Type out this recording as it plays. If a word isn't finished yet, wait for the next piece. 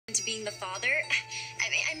being the father.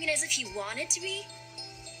 I mean, as if he wanted to be.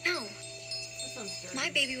 No. My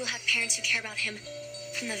baby will have parents who care about him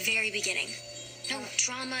from the very beginning. No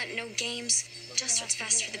drama, no games, just what's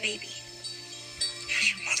best for the baby.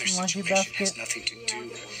 Your mother's situation has nothing to do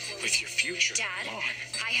with your future. Dad,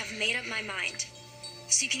 I have made up my mind.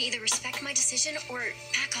 So you can either respect my decision or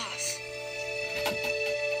back off.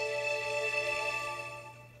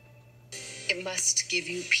 It must give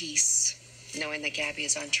you peace, knowing that Gabby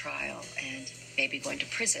is on trial and maybe going to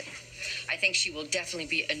prison. I think she will definitely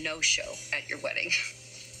be a no-show at your wedding.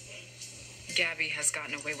 Gabby has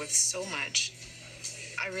gotten away with so much.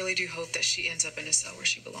 I really do hope that she ends up in a cell where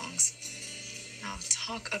she belongs. Now,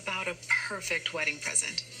 talk about a perfect wedding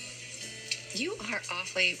present. You are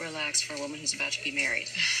awfully relaxed for a woman who's about to be married.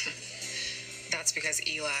 That's because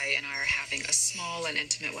Eli and I are having a small and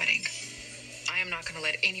intimate wedding. I am not going to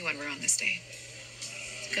let anyone ruin this day.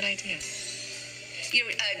 Good idea. You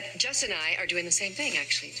know, Jess and I are doing the same thing,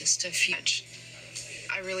 actually. Just a few.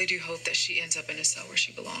 I really do hope that she ends up in a cell where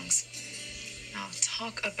she belongs. Now,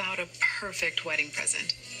 talk about a perfect wedding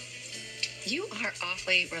present. You are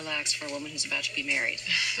awfully relaxed for a woman who's about to be married.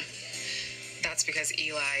 That's because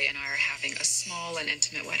Eli and I are having a small and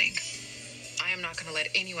intimate wedding. I am not going to let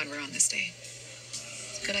anyone ruin this day.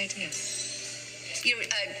 Good idea. You know,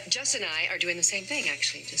 Jess and I are doing the same thing,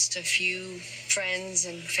 actually. Just a few friends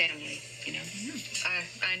and family, you know.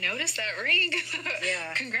 I noticed that ring.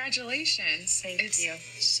 Yeah. Congratulations. Thank you.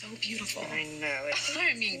 So beautiful. I know.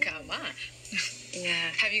 I mean, come on.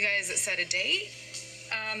 Yeah. Have you guys set a date?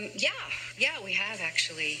 Yeah, we have,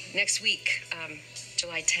 actually. Next week,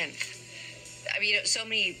 July 10th. I mean, so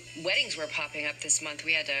many weddings were popping up this month.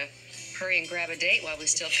 We had to hurry and grab a date while we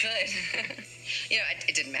still could. You know,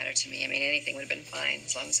 it didn't matter to me. I mean, anything would have been fine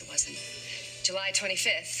as long as it wasn't July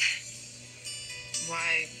 25th.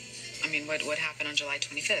 Why? I mean, what happened on July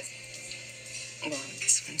 25th? Well,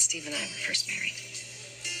 it's when Steve and I were first married.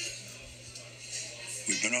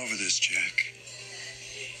 We've been over this, Jack.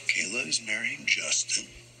 Kayla is marrying Justin,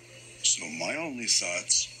 so my only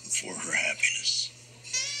thoughts are for her happiness.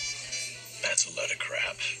 That's a load of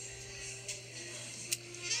crap.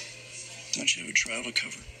 Don't you have a trial to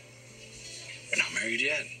cover? We're not married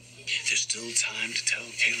yet. There's still time to tell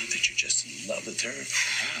Kayla that you're just in love with her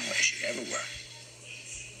now as you ever were.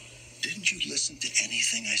 Didn't you listen to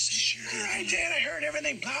anything I said? Sure, I did. I heard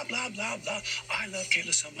everything. Blah, blah, blah, blah. I love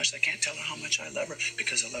Kayla so much I can't tell her how much I love her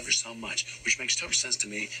because I love her so much, which makes total sense to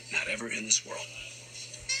me, not ever in this world.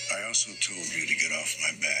 I also told you to get off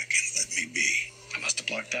my back and let me be. I must have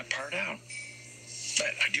blocked that part out.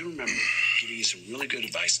 But I do remember giving you some really good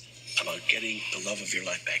advice about getting the love of your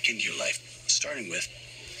life back into your life, starting with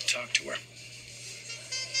talk to her.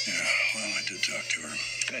 Yeah, well, I did talk to her.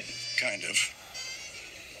 Good. Kind of.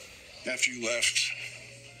 After you left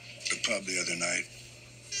the pub the other night,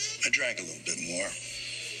 I drank a little bit more,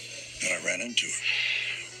 and I ran into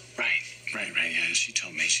her. Right. Yeah, she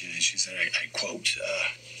told me, she said, I quote,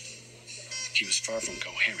 he was far from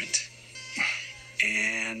coherent.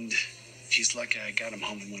 And he's lucky I got him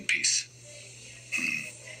home in one piece.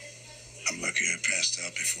 I'm lucky I passed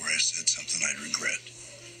out before I said something I'd regret.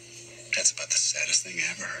 That's about the saddest thing I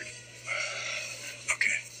ever heard.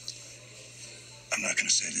 Okay. I'm not going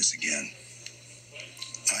to say this again.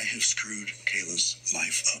 I have screwed Kayla's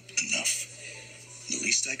life up enough. The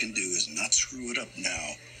least I can do is not screw it up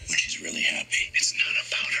now when she's really happy. It's not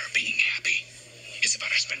about her being happy. It's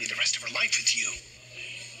about her spending the rest of her life with you.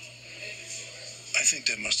 I think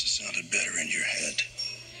that must have sounded better in your head.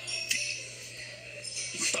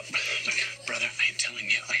 Look, brother, I am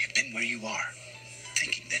telling you, I have been where you are.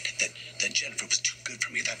 Thinking that Jennifer was too good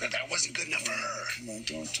for me, that I wasn't good enough for her. Come on,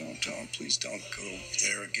 don't. Please don't go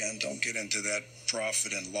there again. Don't get into that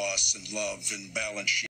profit and loss and love and balance sheet.